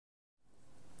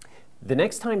The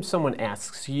next time someone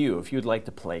asks you if you'd like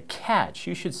to play catch,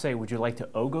 you should say, would you like to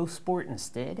Ogosport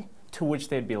instead? To which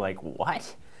they'd be like,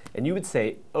 what? And you would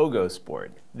say, Ogosport.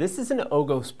 This is an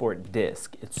Ogosport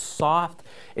Disk. It's soft,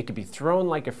 it can be thrown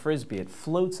like a frisbee, it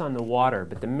floats on the water,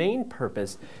 but the main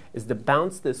purpose is to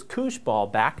bounce this koosh ball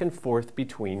back and forth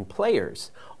between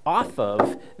players off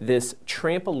of this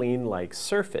trampoline-like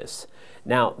surface.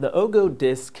 Now, the Ogo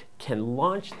Disk can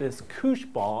launch this koosh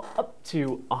ball up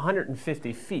to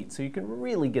 150 feet, so you can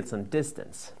really get some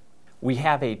distance. We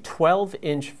have a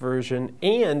 12-inch version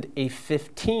and a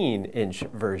 15-inch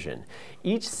version.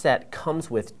 Each set comes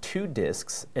with 2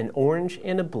 discs, an orange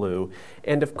and a blue,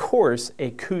 and of course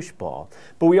a koosh ball.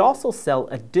 But we also sell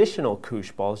additional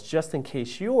koosh balls just in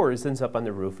case yours ends up on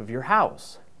the roof of your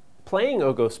house. Playing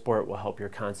Ogosport will help your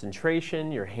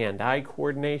concentration, your hand-eye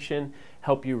coordination,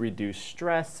 help you reduce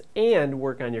stress, and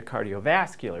work on your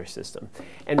cardiovascular system.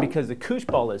 And because the koosh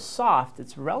ball is soft,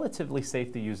 it's relatively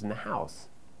safe to use in the house.